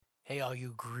Hey, all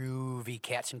you groovy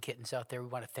cats and kittens out there, we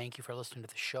want to thank you for listening to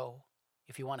the show.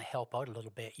 If you want to help out a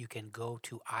little bit, you can go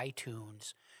to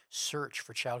iTunes, search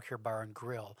for Child Care Bar and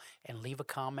Grill, and leave a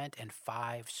comment and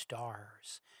 5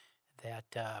 stars. That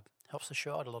helps the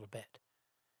show out a little bit.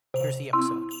 Here's the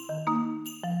episode.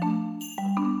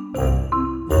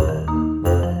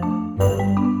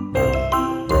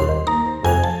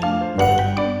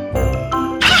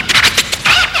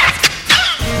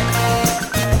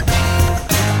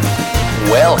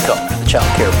 Welcome to the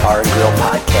Child Care Bar and Grill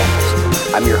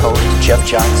podcast. I'm your host, Jeff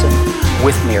Johnson.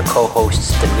 With me are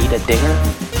co-hosts Danita Dinger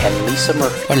and Lisa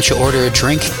Murphy. Why don't you order a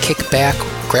drink, kick back,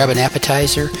 grab an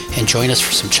appetizer, and join us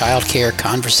for some child care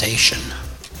conversation.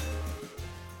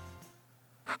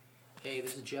 Hey,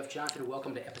 this is Jeff Johnson.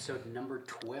 Welcome to episode number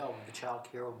 12 of the Child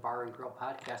Care Bar and Grill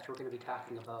podcast. We're going to be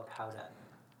talking about how to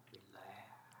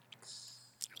relax.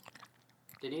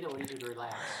 Danita, what do you do to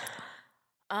relax?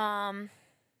 Do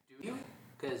you?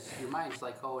 Because your mind's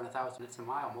like, in 1,000 it's a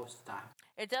mile most of the time.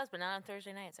 It does, but not on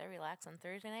Thursday nights. I relax on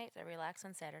Thursday nights. I relax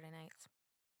on Saturday nights.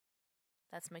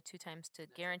 That's my 2 times to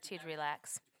guaranteed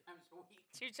relax. 2 times a week.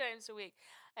 2 times a week.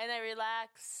 And I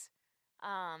relax.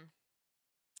 I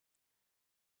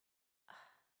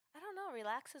don't know.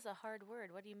 Relax is a hard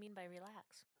word. What do you mean by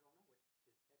relax?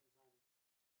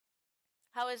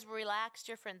 How is relax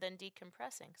different than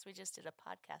decompressing? Because we just did a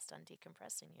podcast on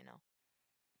decompressing, you know.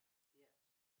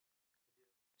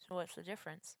 So what's the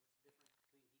difference? What's the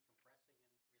difference between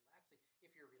decompressing and relaxing?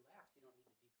 If you're relaxed, you don't need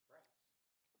to decompress.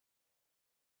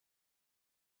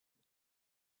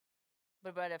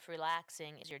 But what if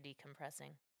relaxing is your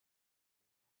decompressing?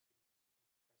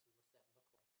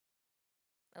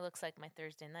 It looks like my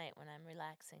Thursday night when I'm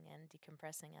relaxing and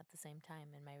decompressing at the same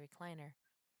time in my recliner,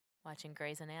 watching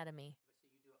Grey's Anatomy. So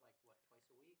you do it like, what, twice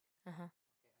a week? Uh-huh.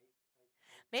 Okay.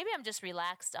 Maybe I'm just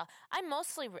relaxed. I'm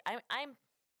mostly,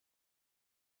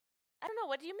 I don't know.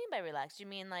 What do you mean by relax? Do you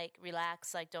mean like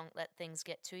relax, like don't let things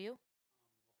get to you?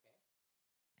 Okay.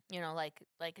 You know, like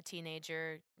a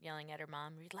teenager yelling at her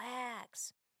mom,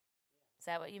 relax. Is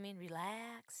that what you mean?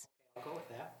 Relax? Okay, I'll go with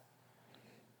that.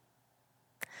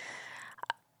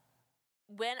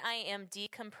 When I am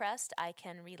decompressed, I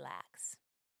can relax.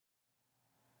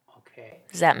 Okay.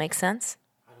 Does that make sense?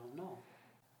 I don't know.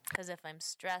 Because if I'm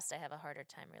stressed, I have a harder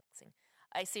time relaxing.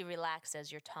 I see relaxed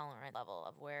as your tolerant level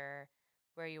of where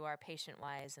you are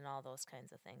patient-wise and all those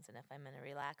kinds of things. And if I'm in a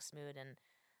relaxed mood and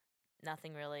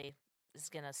nothing really is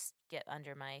going to get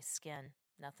under my skin,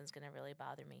 nothing's going to really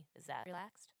bother me. Is that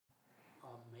relaxed?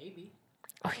 Maybe.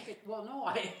 Okay. No, You're the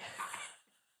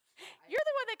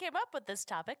one that came up with this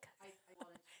topic.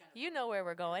 You know where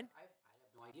we're going. I have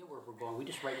no idea where we're going. We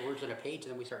just write words on a page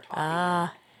and then we start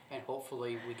talking. And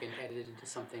hopefully we can edit it into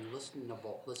something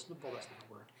listenable. Listenable, that's not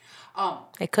a word.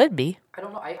 It could be. I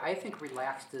don't know. I think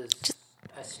relaxed is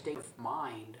a state of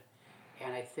mind.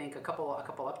 And I think a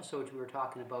couple episodes we were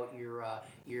talking about your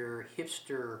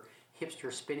hipster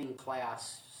spinning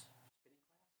class.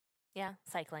 Yeah,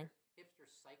 cycling. Hipster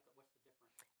cycle. What's the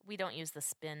difference? We don't use the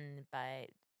spin by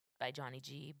Johnny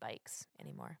G bikes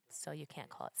anymore, so you can't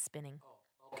call it spinning. Oh,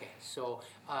 okay. So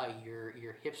your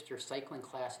hipster cycling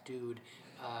class dude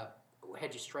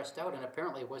had you stressed out, and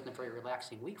apparently it wasn't a very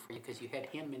relaxing week for you because you had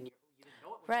him in your. You didn't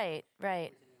know it was Right. It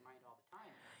was in your mind all the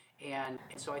time. And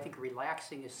so I think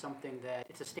relaxing is something that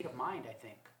it's a state of mind. I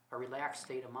think a relaxed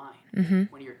state of mind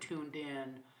when you're tuned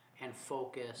in and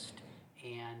focused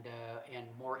and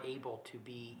more able to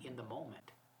be in the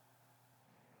moment.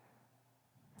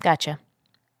 Gotcha.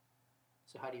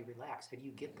 So how do you relax? How do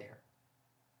you get there?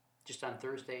 Just on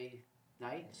Thursday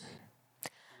nights?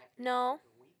 No.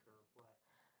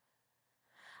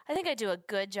 I think I do a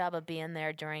good job of being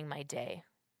there during my day.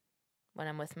 When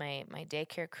I'm with my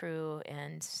daycare crew,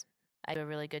 and I do a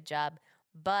really good job.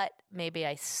 But maybe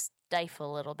I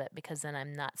stifle a little bit because then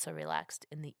I'm not so relaxed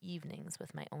in the evenings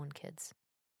with my own kids.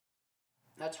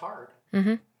 That's hard.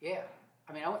 Mm-hmm. Yeah.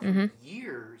 I mean, I went through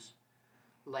years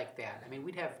like that. I mean,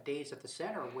 we'd have days at the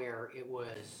center where it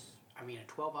was, a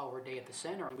 12-hour day at the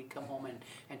center, and we'd come home and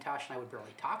Tasha and I would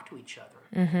barely talk to each other.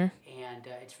 Mm-hmm. And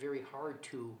it's very hard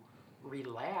to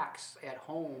relax at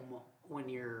home when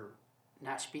you're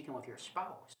not speaking with your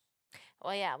spouse.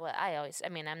 Well, yeah. Well,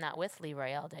 I'm not with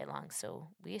Leroy all day long, so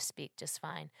we speak just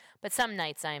fine. But some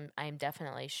nights I'm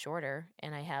definitely shorter,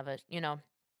 and I have and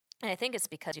I think it's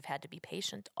because you've had to be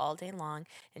patient all day long,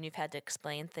 and you've had to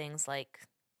explain things like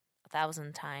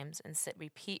 1,000 times and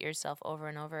repeat yourself over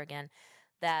and over again,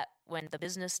 that when the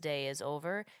business day is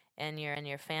over and you're in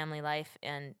your family life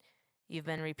and you've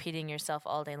been repeating yourself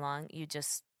all day long, you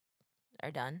just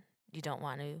are done. You don't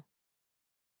want to.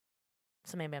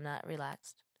 So maybe I'm not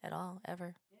relaxed at all,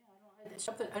 ever. Yeah, It's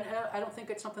something, and I don't think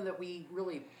it's something that we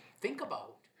really think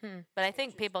about. But I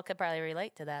think people could probably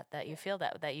relate to that you feel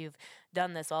that you've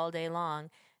done this all day long.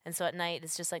 And so at night,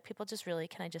 it's just like people just really,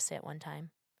 can I just say it one time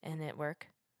and it work?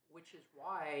 Which is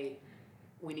why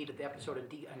we needed the episode on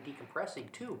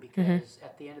decompressing too, because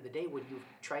at the end of the day, when you've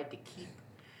tried to keep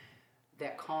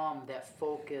that calm, that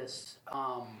focus,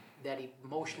 that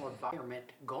emotional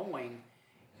environment going,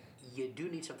 you do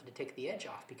need something to take the edge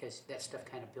off because that stuff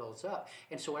kind of builds up.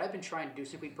 And so what I've been trying to do,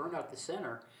 since we burned out the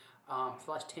center for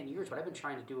the last 10 years, what I've been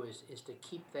trying to do is to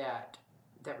keep that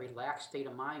relaxed state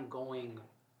of mind going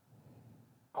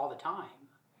all the time.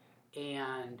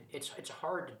 And it's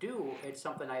hard to do. It's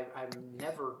something I'm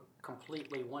never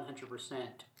completely 100%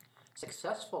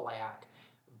 successful at,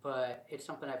 but it's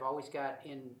something I've always got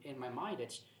in my mind.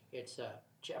 It's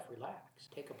Jeff, relax,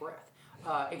 take a breath.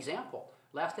 Example,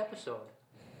 last episode,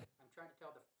 I'm trying to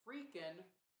tell the freaking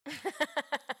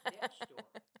dad story,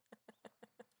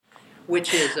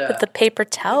 which is with the paper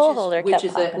towel holder,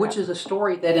 which is a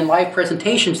story that in live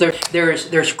presentations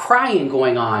there's crying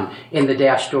going on in the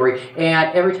dash story,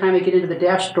 and every time I get into the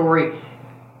dash story,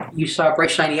 you saw a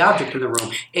bright shiny object in the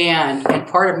room, and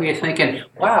part of me is thinking,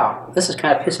 wow, this is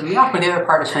kind of pissing me off, and the other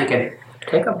part is thinking,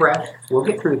 take a breath, we'll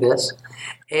get through this,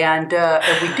 and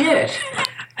we did.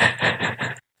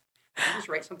 Did you just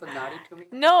write something naughty to me?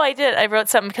 No, I did. I wrote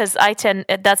something because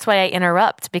that's why I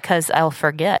interrupt, because I'll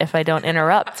forget if I don't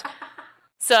interrupt.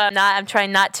 So I'm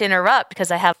trying not to interrupt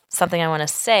because I have something I want to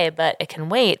say, but it can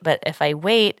wait. But if I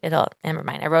wait, never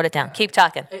mind. I wrote it down. Keep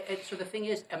talking. So the thing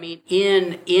is, I mean,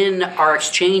 in our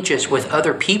exchanges with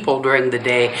other people during the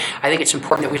day, I think it's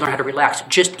important that we learn how to relax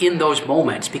just in those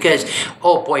moments. Because,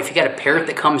 oh boy, if you got a parent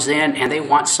that comes in and they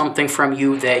want something from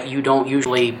you that you don't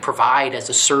usually provide as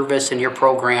a service in your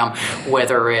program,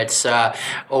 whether it's,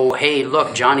 oh, hey,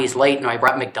 look, Johnny's late and I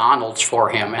brought McDonald's for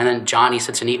him. And then Johnny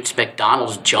sits and eats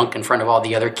McDonald's junk in front of all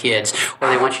the other kids, or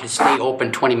they want you to stay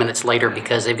open 20 minutes later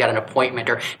because they've got an appointment,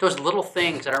 or those little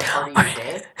things that aren't part of your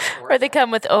day. Or they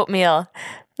come with oatmeal.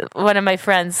 One of my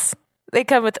friends, they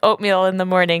come with oatmeal in the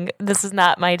morning. This is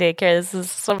not my daycare. This is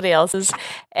somebody else's.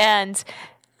 And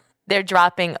they're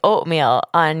dropping oatmeal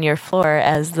on your floor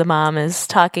as the mom is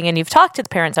talking. And you've talked to the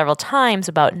parent several times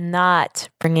about not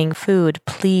bringing food.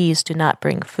 Please do not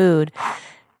bring food.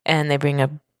 And they bring a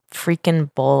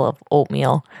freaking bowl of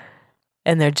oatmeal.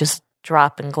 And they're just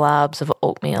dropping globs of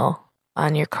oatmeal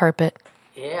on your carpet.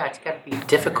 Yeah, it's got to be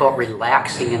difficult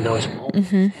relaxing in those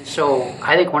moments. And so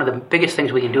I think one of the biggest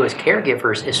things we can do as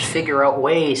caregivers is figure out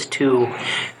ways to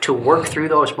work through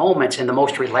those moments in the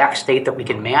most relaxed state that we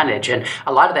can manage. And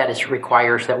a lot of that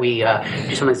requires that we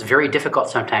do something that's very difficult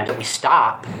sometimes, that we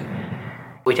stop.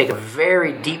 We take a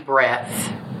very deep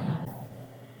breath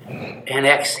and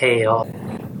exhale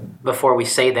before we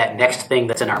say that next thing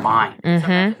that's in our mind.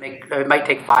 It might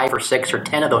take 5 or 6 or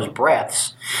 10 of those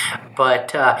breaths,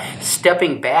 but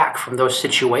stepping back from those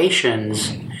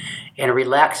situations and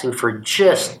relaxing for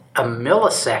just a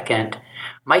millisecond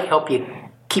might help you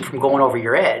keep from going over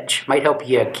your edge, might help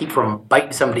you keep from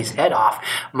biting somebody's head off,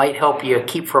 might help you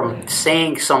keep from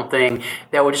saying something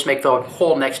that would just make the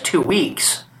whole next 2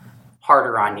 weeks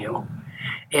harder on you.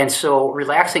 And so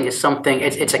relaxing is something,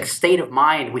 it's a state of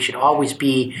mind we should always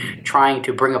be trying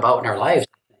to bring about in our lives.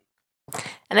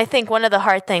 And I think one of the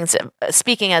hard things,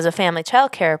 speaking as a family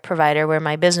child care provider where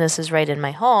my business is right in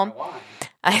my home,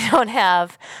 I don't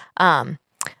have, I'm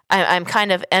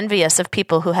kind of envious of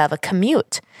people who have a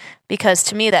commute, because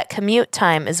to me that commute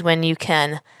time is when you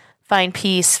can find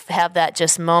peace, have that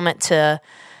just moment to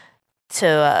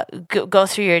go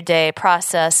through your day,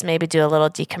 process, maybe do a little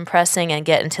decompressing and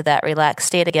get into that relaxed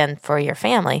state again for your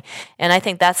family. And I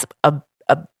think that's a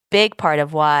big part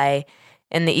of why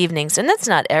in the evenings, and that's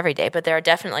not every day, but there are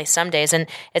definitely some days. And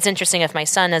it's interesting, if my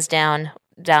son is down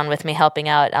with me helping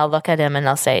out, I'll look at him and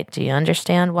I'll say, do you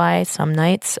understand why some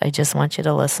nights I just want you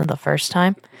to listen the first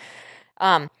time?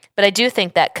 But I do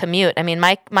think that commute, I mean,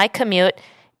 my commute,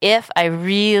 if I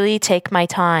really take my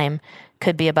time,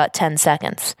 could be about 10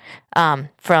 seconds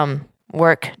from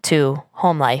work to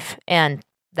home life. And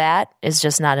that is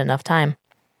just not enough time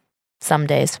some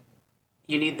days.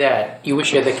 You need that. You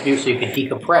wish you had the commute so you could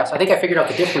decompress. I think I figured out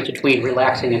the difference between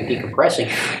relaxing and decompressing.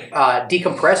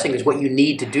 Decompressing is what you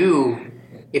need to do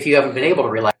if you haven't been able to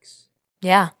relax.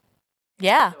 Yeah.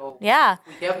 So we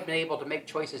haven't been able to make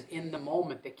choices in the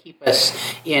moment that keep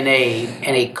us in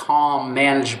a calm,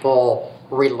 manageable,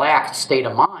 relaxed state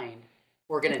of mind.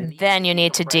 We're going to then you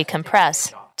need to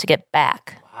decompress to get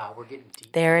back. Wow, we're getting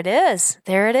deep. There it is.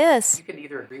 There it is. You can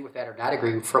either agree with that or not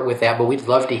agree with that, but we'd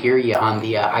love to hear you on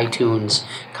the iTunes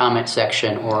comment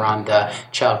section or on the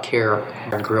Child Care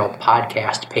and Grill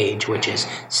podcast page, which is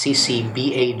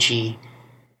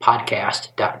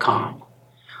ccbagpodcast.com.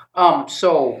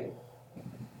 So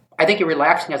I think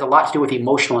relaxing has a lot to do with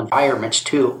emotional environments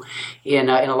too. In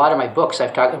a lot of my books,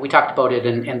 we talked about it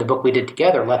in the book we did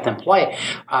together, Let Them Play.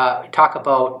 Talk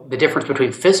about the difference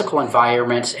between physical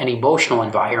environments and emotional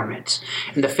environments.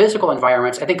 In the physical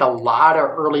environments, I think a lot of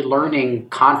early learning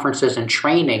conferences and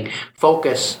training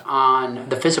focus on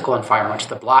the physical environments,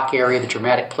 the block area, the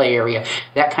dramatic play area,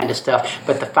 that kind of stuff.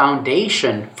 But the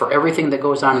foundation for everything that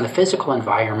goes on in the physical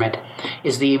environment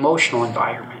is the emotional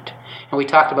environment. And we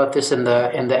talked about this in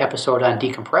the episode on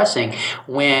decompressing.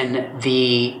 When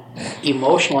the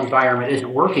emotional environment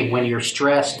isn't working, when you're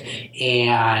stressed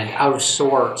and out of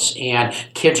sorts, and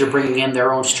kids are bringing in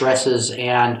their own stresses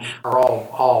and are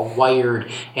all wired,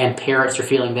 and parents are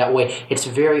feeling that way, it's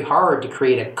very hard to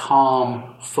create a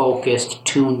calm, focused,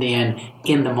 tuned in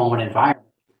the moment environment.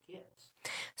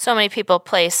 So many people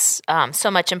place so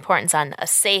much importance on a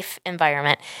safe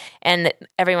environment, and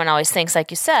everyone always thinks, like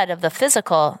you said, of the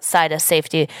physical side of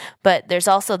safety, but there's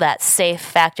also that safe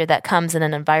factor that comes in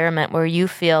an environment where you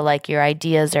feel like your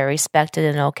ideas are respected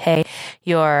and okay,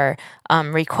 your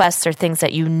requests or things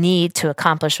that you need to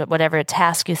accomplish whatever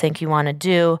task you think you want to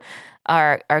do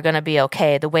are going to be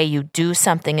okay. The way you do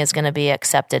something is going to be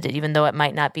accepted, even though it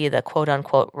might not be the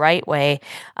quote-unquote right way,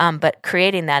 but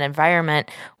creating that environment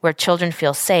where children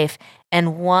feel safe.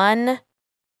 And one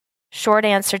short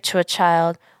answer to a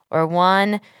child or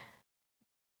one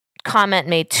comment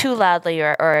made too loudly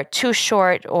or too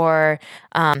short or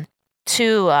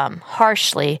too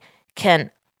harshly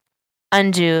can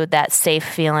undo that safe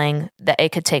feeling, that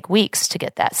it could take weeks to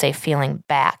get that safe feeling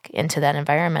back into that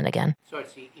environment again. So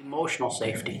it's the emotional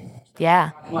safety.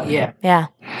 Yeah. Well, yeah. Yeah.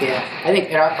 Yeah. I think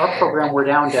in our program, we're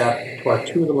down to our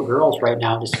 2 little girls right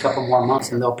now, just a couple more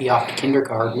months, and they'll be off to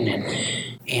kindergarten.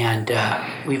 And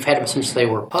we've had them since they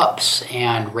were pups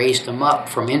and raised them up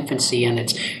from infancy. And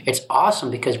it's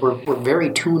awesome because we're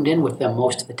very tuned in with them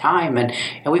most of the time. And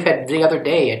we've had the other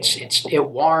day,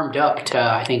 it warmed up to,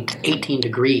 I think, 18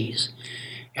 degrees.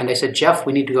 And they said, Jeff,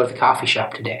 we need to go to the coffee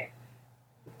shop today.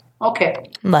 Okay.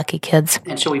 Lucky kids.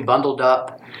 And so we bundled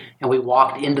up and we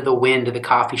walked into the wind to the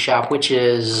coffee shop, which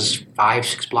is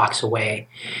 5-6 blocks away.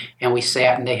 And we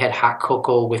sat and they had hot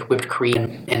cocoa with whipped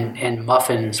cream and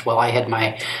muffins while I had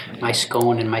my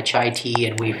scone and my chai tea,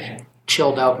 and we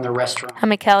chilled out in the restaurant. How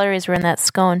many calories were in that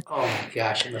scone? Oh my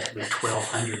gosh, it must have been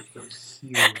 1,200. It was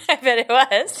huge. I bet it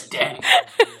was. Dang.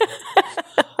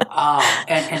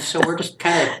 And so we're just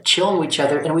kind of chilling with each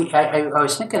other. And I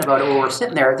was thinking about it when we were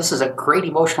sitting there. This is a great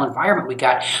emotional environment we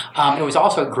got. It was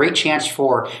also a great chance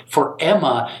for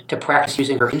Emma to practice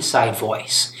using her inside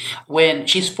voice. When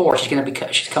she's 4,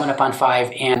 she's coming up on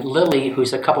 5. And Lily,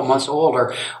 who's a couple months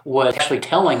older, was actually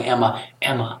telling Emma,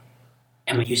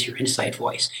 use your inside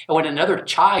voice. And when another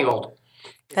child...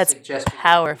 That's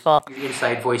powerful. Your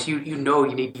inside voice. You know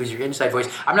you need to use your inside voice.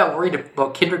 I'm not worried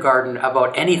about kindergarten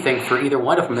about anything for either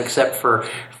one of them except for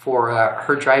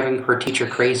her driving her teacher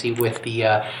crazy with the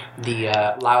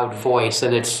loud voice,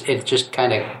 and it just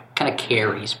kind of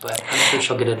carries. But I'm sure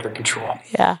she'll get it under control.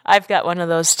 Yeah, I've got one of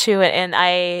those too, and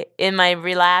I, in my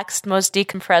relaxed, most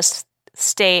decompressed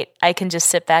state, I can just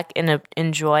sit back and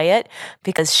enjoy it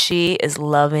because she is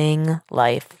loving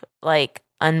life, like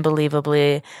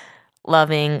unbelievably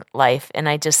loving life. And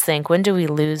I just think, when do we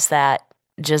lose that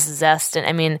just zest? And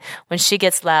I mean, when she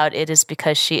gets loud, it is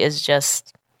because she is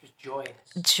just joy.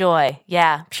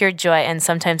 Yeah, pure joy. And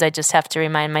sometimes I just have to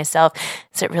remind myself,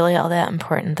 is it really all that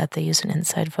important that they use an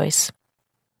inside voice?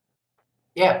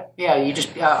 Yeah. You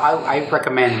just I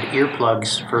recommend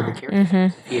earplugs for the kids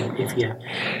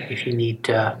if you need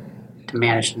to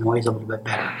manage the noise a little bit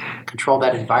better. Control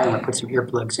that environment. Put some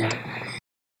earplugs in.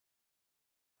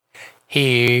 Here's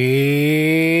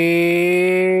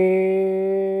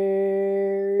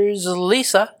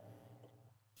Lisa.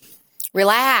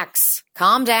 Relax.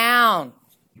 Calm down.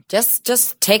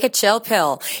 Just take a chill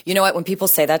pill. You know what? When people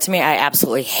say that to me, I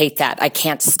absolutely hate that. I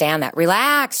can't stand that.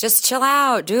 Relax. Just chill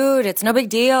out. Dude, it's no big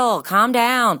deal. Calm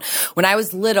down. When I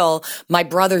was little, my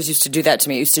brothers used to do that to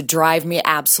me. It used to drive me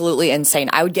absolutely insane.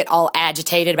 I would get all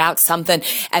agitated about something,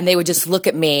 and they would just look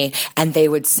at me and they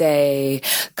would say,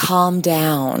 calm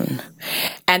down.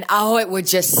 And it would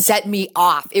just set me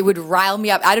off. It would rile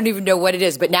me up. I don't even know what it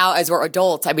is. But now as we're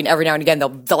adults, I mean, every now and again,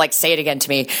 they'll like say it again to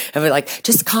me and be like,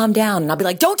 just calm down. And I'll be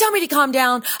like, don't tell me to calm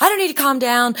down. I don't need to calm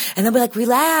down. And they'll be like,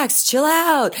 relax, chill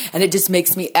out. And it just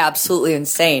makes me absolutely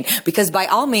insane because by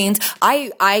all means,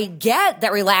 I get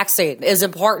that relaxing is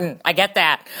important. I get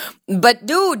that. But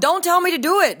dude, don't tell me to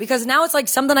do it because now it's like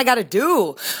something I got to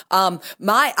do. I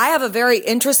have a very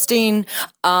interesting,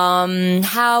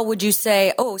 how would you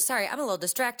say, oh, sorry, I'm a little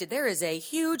distracted. There is a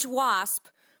huge wasp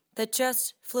that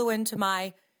just flew into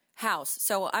my house.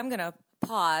 So I'm going to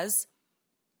pause.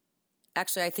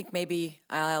 Actually, I think maybe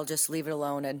I'll just leave it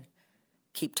alone and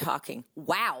keep talking.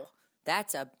 Wow.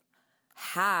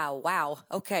 Wow.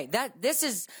 Okay. This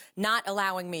is not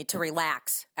allowing me to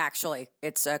relax, actually.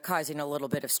 It's causing a little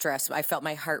bit of stress. I felt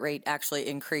my heart rate actually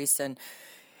increase. And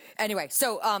anyway,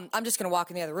 so I'm just going to walk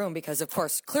in the other room because, of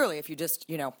course, clearly if you just,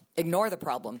 ignore the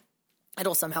problem,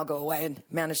 it'll somehow go away and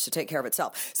manage to take care of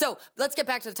itself. So let's get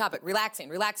back to the topic.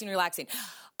 Relaxing.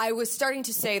 I was starting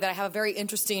to say that I have a very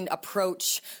interesting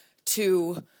approach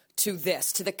to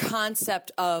the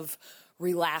concept of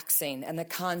relaxing and the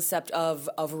concept of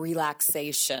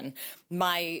relaxation.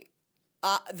 My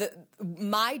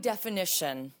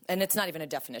definition, and it's not even a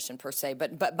definition per se,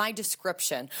 but my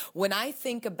description, when I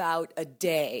think about a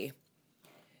day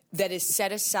that is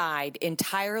set aside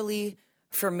entirely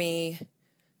for me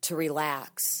to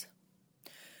relax,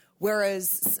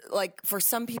 whereas like for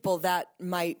some people that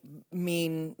might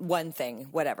mean one thing,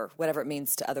 whatever it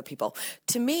means to other people.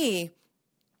 To me,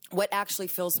 what actually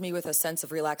fills me with a sense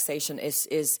of relaxation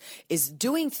is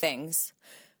doing things,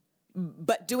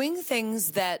 but doing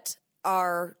things that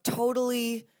are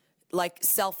totally like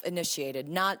self-initiated,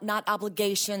 not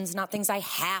obligations, not things I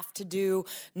have to do,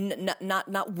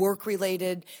 not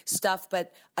work-related stuff,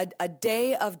 but a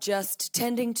day of just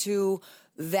tending to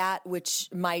that which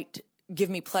might give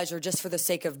me pleasure just for the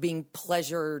sake of being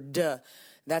pleasured.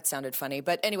 That sounded funny,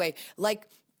 but anyway, like.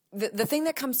 The thing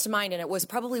that comes to mind, and it was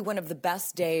probably one of the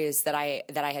best days that I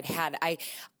had.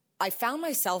 I found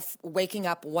myself waking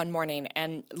up one morning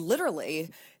and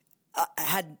literally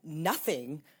had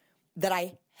nothing that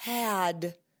I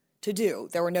had to do.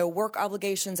 There were no work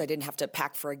obligations. I didn't have to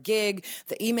pack for a gig.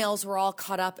 The emails were all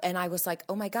caught up, and I was like,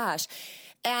 oh my gosh.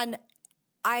 And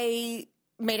I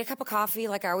made a cup of coffee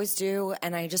like I always do,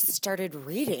 and I just started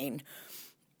reading.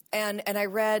 And I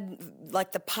read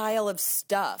like the pile of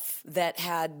stuff that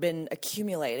had been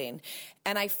accumulating.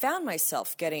 And I found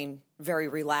myself getting very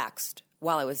relaxed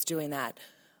while I was doing that.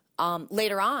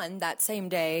 Later on that same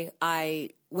day,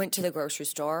 I went to the grocery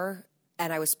store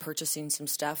and I was purchasing some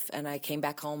stuff. And I came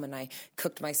back home and I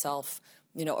cooked myself,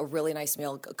 a really nice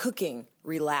meal. Cooking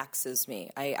relaxes me.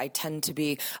 I tend to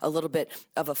be a little bit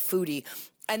of a foodie.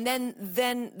 And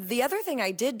then the other thing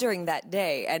I did during that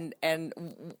day, and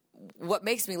what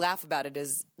makes me laugh about it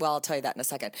is, well, I'll tell you that in a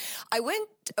second. I went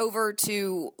over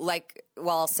to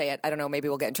I'll say it. I don't know, maybe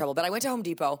we'll get in trouble, but I went to Home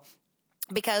Depot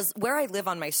because where I live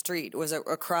on my street was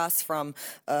across from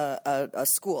a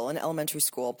school, an elementary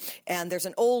school, and there's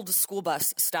an old school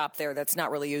bus stop there that's not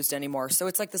really used anymore. So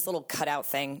it's like this little cutout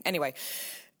thing. Anyway,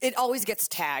 it always gets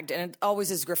tagged and it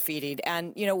always is graffitied.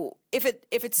 And if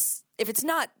it's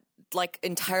not like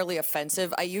entirely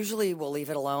offensive, I usually will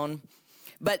leave it alone.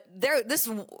 But this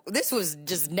was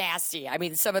just nasty. I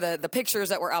mean, some of the pictures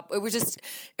that were up, it was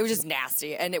just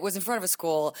nasty, and it was in front of a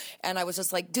school. And I was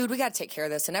just like, dude, we got to take care of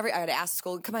this. And I had to ask the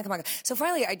school, come on. So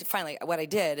finally, what I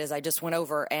did is I just went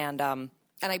over and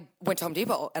I went to Home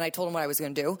Depot and I told them what I was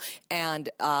going to do and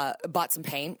bought some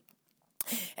paint.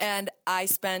 And I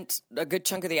spent a good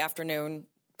chunk of the afternoon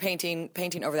painting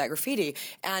over that graffiti,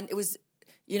 and it was.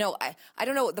 I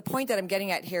don't know. The point that I'm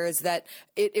getting at here is that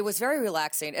it was very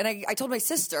relaxing. And I told my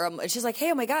sister, and she's like, hey,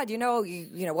 oh my God,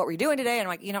 what were you doing today? And I'm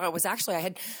like, it was actually,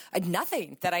 I had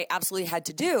nothing that I absolutely had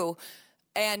to do.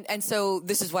 And so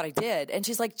this is what I did. And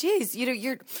she's like, geez,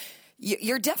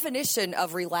 your definition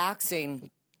of relaxing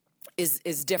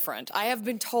is different. I have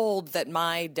been told that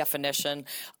my definition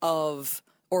of,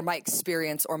 or my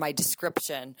experience or my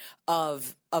description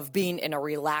of being in a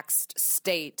relaxed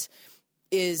state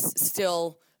is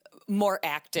still more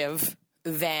active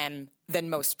than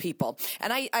most people.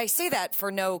 And I say that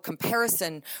for no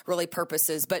comparison really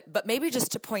purposes, but maybe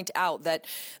just to point out that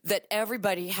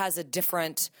everybody has a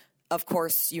different, of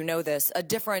course, a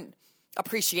different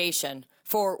appreciation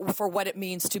for what it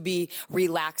means to be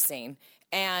relaxing.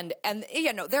 And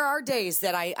there are days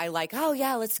that I like, oh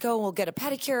yeah, let's go, we'll get a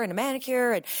pedicure and a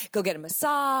manicure and go get a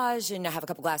massage and have a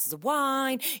couple glasses of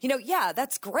wine. Yeah,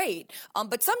 that's great.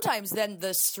 But sometimes then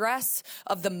the stress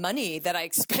of the money that I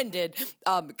expended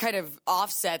kind of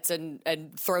offsets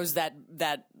and throws that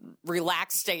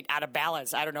relaxed state out of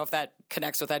balance. I don't know if that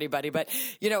connects with anybody, but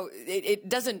it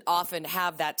doesn't often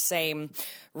have that same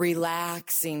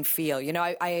relaxing feel.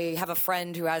 I have a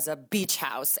friend who has a beach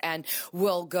house and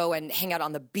will go and hang out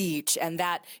on the beach, and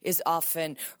that is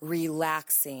often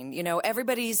relaxing.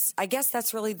 I guess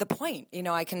that's really the point.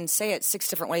 I can say it 6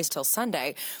 different ways till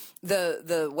Sunday.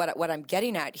 What I'm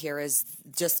getting at here is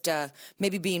just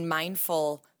maybe being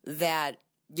mindful that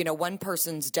one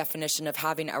person's definition of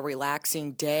having a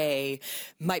relaxing day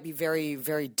might be very,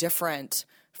 very different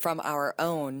from our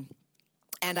own.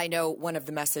 And I know one of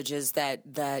the messages that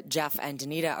Jeff and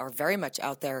Danita are very much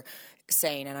out there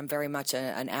saying, and I'm very much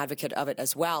an advocate of it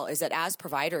as well, is that as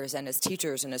providers and as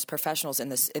teachers and as professionals in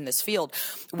this field,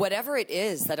 whatever it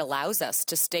is that allows us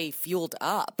to stay fueled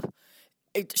up,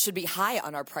 it should be high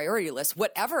on our priority list,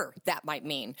 whatever that might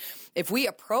mean. If we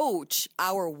approach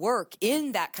our work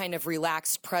in that kind of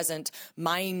relaxed, present,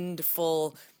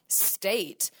 mindful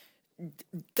state,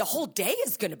 the whole day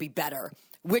is going to be better,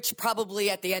 which probably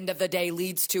at the end of the day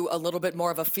leads to a little bit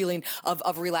more of a feeling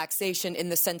of relaxation, in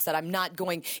the sense that I'm not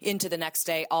going into the next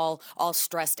day all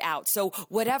stressed out. So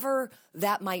whatever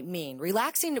that might mean,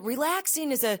 relaxing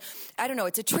is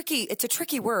it's a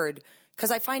tricky word. Because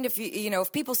I find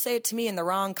if people say it to me in the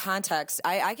wrong context,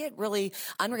 I get really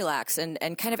unrelaxed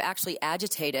and kind of actually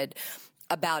agitated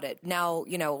about it. Now,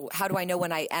 how do I know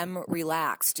when I am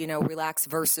relaxed? Relaxed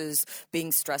versus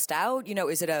being stressed out?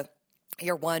 Is it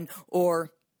you're one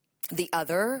or the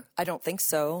other? I don't think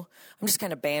so. I'm just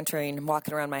kind of bantering and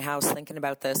walking around my house thinking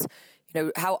about this.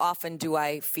 How often do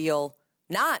I feel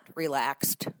not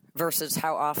relaxed versus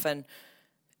how often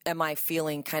am I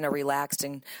feeling kind of relaxed?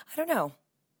 And I don't know.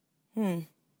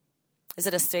 Is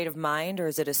it a state of mind or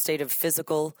is it a state of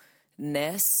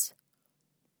physicalness?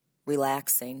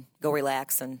 Relaxing. Go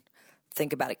relax and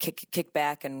think about it. Kick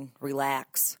back and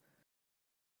relax.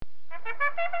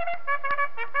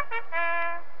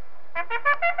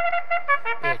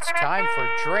 It's time for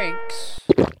drinks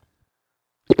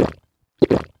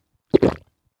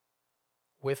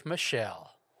with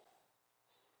Michelle.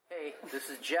 Hey, this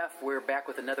is Jeff. We're back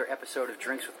with another episode of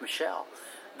Drinks with Michelle.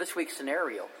 This week's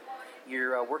scenario: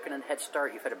 you're working in Head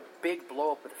Start. You've had a big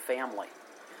blow up with a family.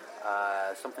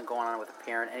 Something going on with a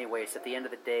parent. Anyways, at the end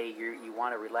of the day, you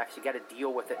want to relax. You got to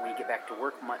deal with it when you get back to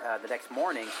work the next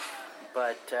morning.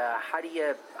 But how do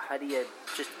you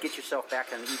just get yourself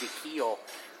back on an even keel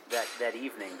that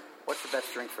evening? What's the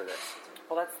best drink for this?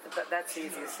 Well, that's the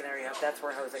easiest scenario. That's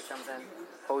where Jose comes in.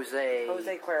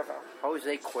 Jose Cuervo.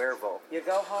 Jose Cuervo. You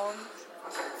go home.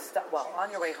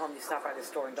 On your way home, you stop by the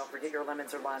store and don't forget your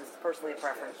lemons or limes. It's personally a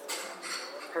preference.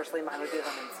 Personally, mine would be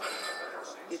lemons.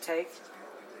 You take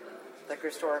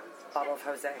liquor store bottle of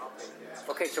Jose.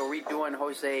 Okay, so are we doing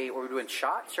Jose, or are we doing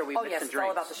shots, or are we mixing yes, it's drinks?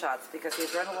 all about the shots, because the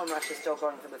adrenaline rush is still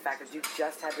going from the fact that you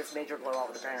just had this major blowout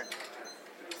with a parent.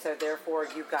 So therefore,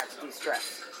 you've got to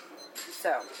de-stress.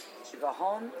 So, you go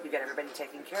home, you get everybody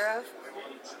taken care of.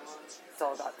 It's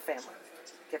all about the family.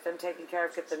 Get them taken care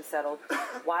of, get them settled,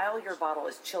 while your bottle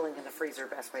is chilling in the freezer,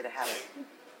 best way to have it.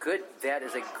 Good, that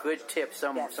is a good tip.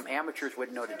 Some Yes. amateurs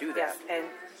wouldn't know to do that. Yes, and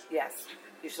yes,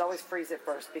 you should always freeze it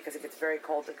first, because it gets very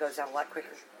cold, it goes down a lot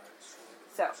quicker.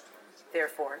 So,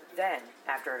 therefore, then,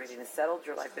 after everything is settled,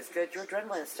 your life is good, your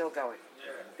adrenaline is still going.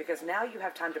 Because now you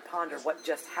have time to ponder what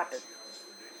just happened.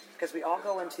 Because we all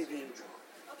go into the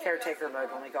caretaker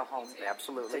mode when we go home.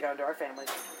 Absolutely. To go into our families,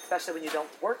 especially when you don't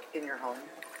work in your home.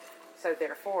 So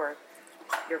therefore,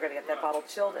 you're going to get that bottle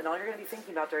chilled, and all you're going to be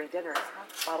thinking about during dinner is,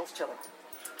 bottle's chilling.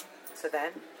 So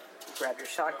then, you grab your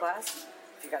shot glass.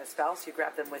 If you got a spouse, you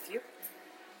grab them with you.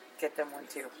 Get them one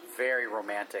too. Very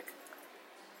romantic.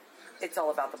 It's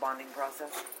all about the bonding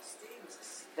process.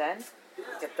 Then,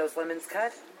 get those lemons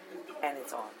cut, and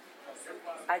it's on.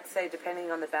 I'd say, depending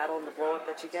on the battle and the blow-up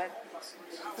that you get,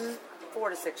 4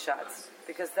 to 6 shots.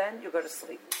 Because then you'll go to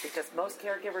sleep. Because most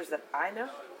caregivers that I know,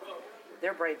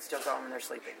 their brain's still going when they're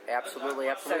sleeping. Absolutely.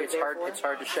 So It's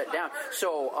hard to shut down.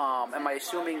 So, am I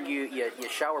assuming you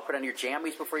shower, put on your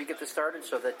jammies before you get this started,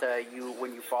 so that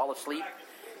when you fall asleep,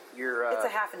 you're... It's a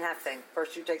half and half thing.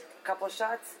 First you take a couple of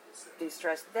shots,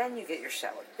 de-stress, then you get your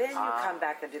shower. Then you come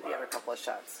back and do the other couple of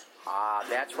shots.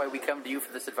 That's why we come to you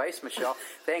for this advice, Michelle.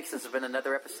 Thanks. This has been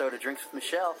another episode of Drinks with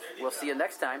Michelle. We'll see you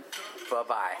next time.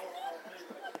 Bye-bye.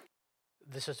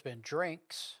 This has been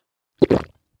Drinks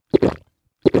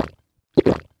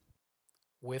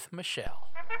with Michelle.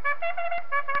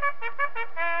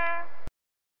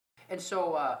 And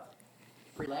so,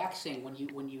 relaxing when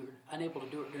you're unable to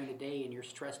do it during the day and you're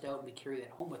stressed out, and we carry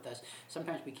that home with us.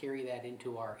 Sometimes we carry that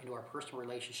into our personal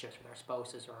relationships with our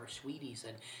spouses or our sweeties,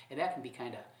 and that can be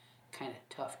kind of kind of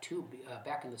tough too.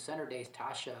 Back in the center days,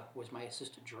 Tasha was my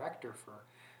assistant director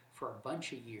for a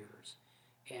bunch of years,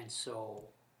 and so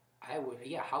I would,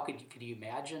 how could you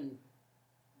imagine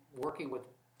working with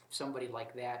somebody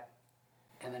like that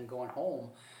and then going home?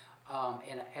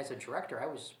 And as a director, I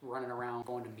was running around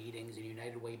going to meetings and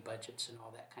United Way budgets and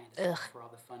all that kind of stuff for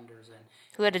all the funders. And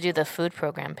who had to do the food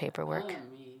program paperwork?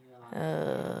 Me.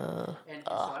 And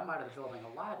so I'm out of the building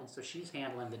a lot, and so she's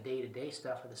handling the day-to-day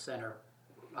stuff of the center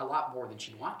a lot more than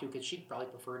she'd want to, because she'd probably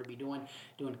prefer to be doing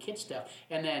kid stuff.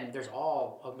 And then there's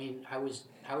I was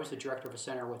the director of a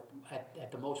center with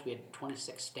at the most we had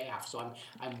 26 staff. So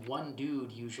I'm one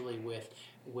dude usually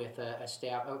with a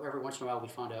staff. Every once in a while we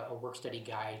found a work study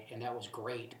guy, and that was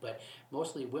great. But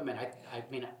mostly women.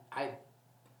 I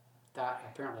thought,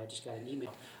 apparently I just got an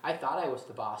email. I thought I was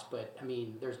the boss, but I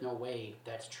mean, there's no way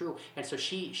that's true. And so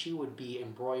she would be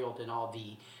embroiled in all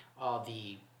the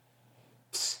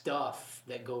stuff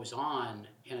that goes on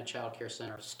in a child care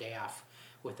center staff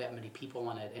with that many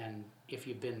people in it. And if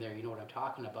you've been there, you know what I'm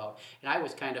talking about. And I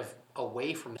was kind of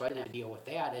away from it, so I didn't have to deal with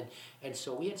that. And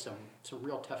so we had some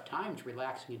real tough times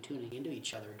relaxing and tuning into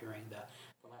each other during the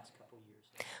last couple of years.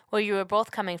 Well, you were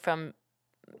both coming from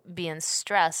being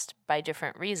stressed by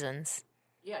different reasons.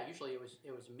 Yeah, usually it was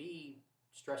me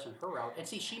stressing her out. And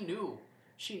see, she knew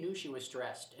she was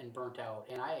stressed and burnt out,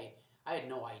 and I had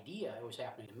no idea it was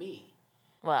happening to me.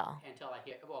 Well, until I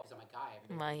hear, because I'm a guy.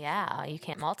 Well, yeah, you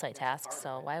can't multitask,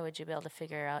 so why would you be able to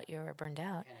figure out you were burned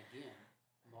out? And again,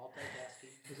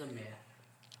 multitasking is a myth.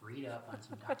 Read up on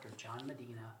some Dr. John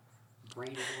Medina. Brain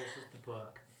Rules is the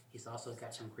book. He's also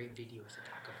got some great videos to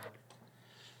talk about it.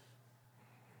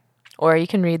 Or you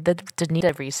can read the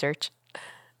Danita research. I'd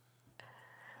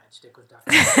stick with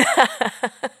Dr.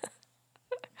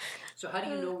 So how do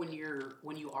you know when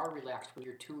you are relaxed, when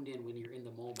you're tuned in, when you're in the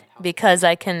moment? Because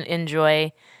I can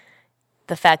enjoy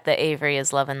the fact that Avery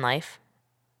is loving life.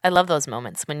 I love those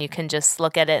moments when you can just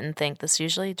look at it and think, this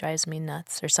usually drives me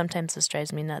nuts, or sometimes this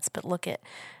drives me nuts, but look at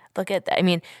that. I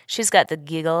mean, she's got this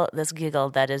giggle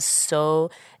that is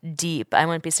so deep. I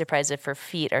wouldn't be surprised if her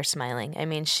feet are smiling. I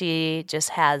mean, she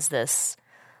just has this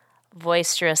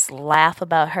boisterous laugh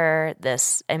about her.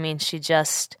 She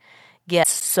just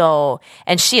gets so,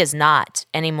 and she is not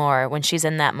anymore when she's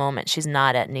in that moment. She's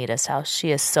not at Nita's house.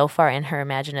 She is so far in her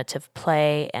imaginative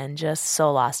play and just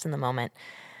so lost in the moment.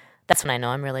 That's when I know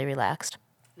I'm really relaxed.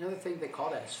 Another thing they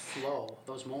call that is flow.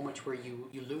 Those moments where you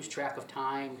lose track of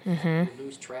time, Mm-hmm. you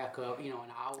lose track of, an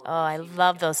hour. Oh, I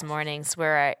love those mornings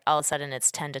where all of a sudden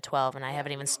it's 10 to 12 and I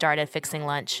haven't even started fixing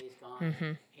lunch. Mm-hmm.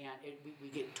 And we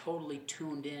get totally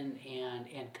tuned in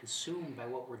and consumed by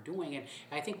what we're doing. And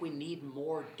I think we need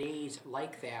more days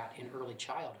like that in early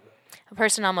childhood. A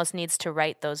person almost needs to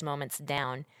write those moments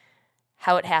down,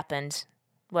 how it happened,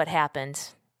 what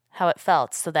happened, how it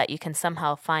felt, so that you can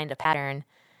somehow find a pattern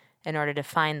in order to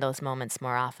find those moments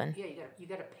more often. Yeah, you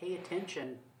got to pay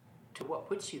attention to what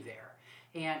puts you there.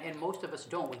 And most of us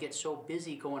don't. We get so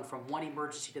busy going from one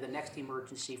emergency to the next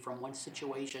emergency, from one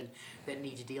situation that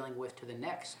needs dealing with to the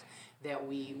next, that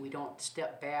we don't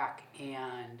step back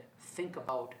and think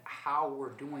about how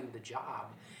we're doing the job.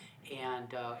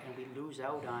 And we lose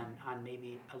out on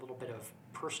maybe a little bit of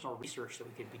personal research that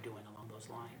we could be doing along those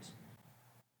lines.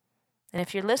 And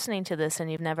if you're listening to this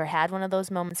and you've never had one of those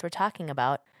moments we're talking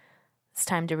about, it's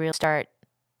time to really start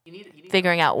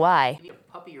figuring out why. You need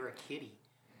a puppy or a kitty.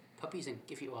 Puppies, and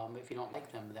if you don't like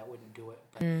them, that wouldn't do it.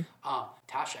 But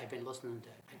Tasha, I've been listening to.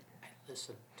 I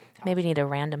listen to Tasha. Maybe you need a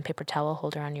random paper towel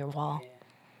holder on your wall.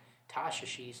 Yeah. Tasha,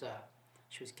 she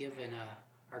was giving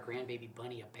our grandbaby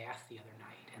Bunny a bath the other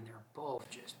night, and they're both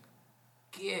just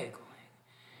giggling,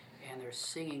 and there's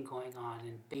singing going on,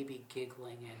 and baby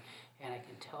giggling, and I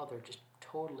can tell they're just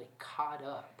totally caught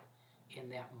up in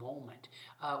that moment.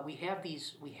 We have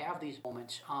these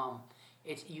moments.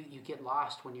 It's you get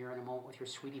lost when you're in a moment with your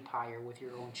sweetie pie or with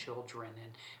your own children,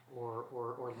 and or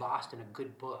lost in a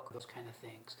good book, those kind of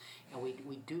things. And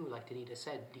we do, like Danita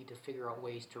said, need to figure out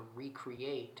ways to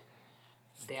recreate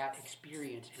that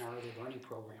experience in our early learning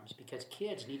programs, because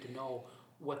kids need to know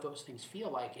what those things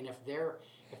feel like, and if they're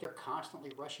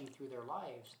constantly rushing through their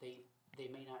lives, they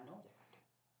may not know that.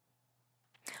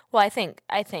 Well, I think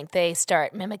they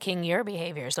start mimicking your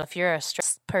behavior. So if you're a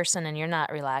stressed person and you're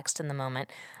not relaxed in the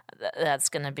moment, that's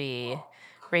going to be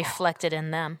reflected in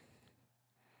them.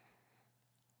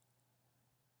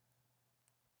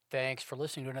 Thanks for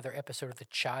listening to another episode of the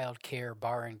Child Care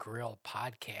Bar and Grill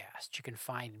podcast. You can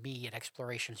find me at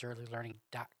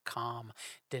explorationsearlylearning.com,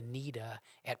 Danita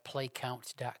at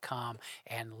playcounts.com,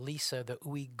 and Lisa, the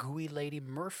Ooey Gooey Lady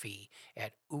Murphy,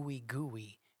 at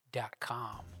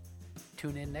ooeygooey.com.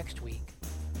 Tune in next week.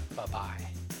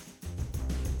 Bye-bye.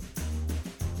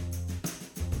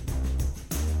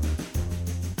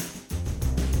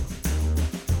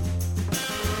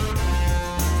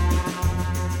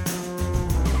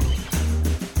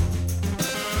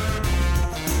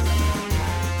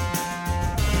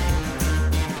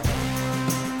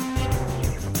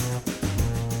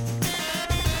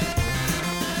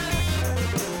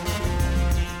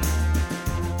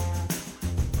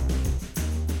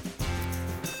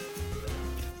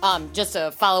 Just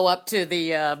a follow-up to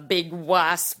the big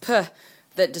wasp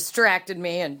that distracted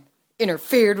me and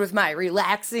interfered with my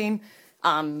relaxing.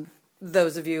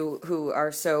 Those of you who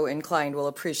are so inclined will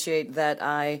appreciate that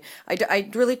I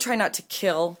really try not to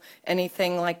kill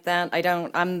anything like that.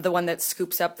 I'm the one that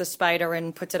scoops up the spider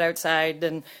and puts it outside,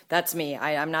 and that's me.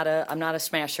 I'm not a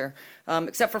smasher.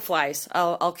 Except for flies.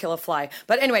 I'll kill a fly.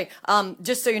 But anyway,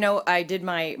 just so you know, I did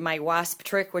my wasp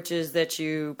trick, which is that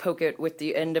you poke it with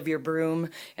the end of your broom,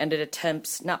 and it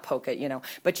attempts, not poke it,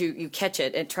 but you catch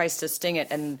it. It tries to sting it,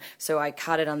 and so I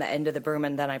caught it on the end of the broom,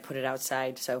 and then I put it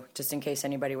outside. So just in case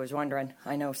anybody was wondering,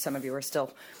 I know some of you were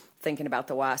still thinking about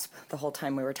the wasp the whole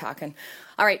time we were talking.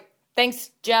 All right,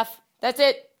 thanks, Jeff. That's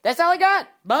it. That's all I got.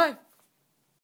 Bye.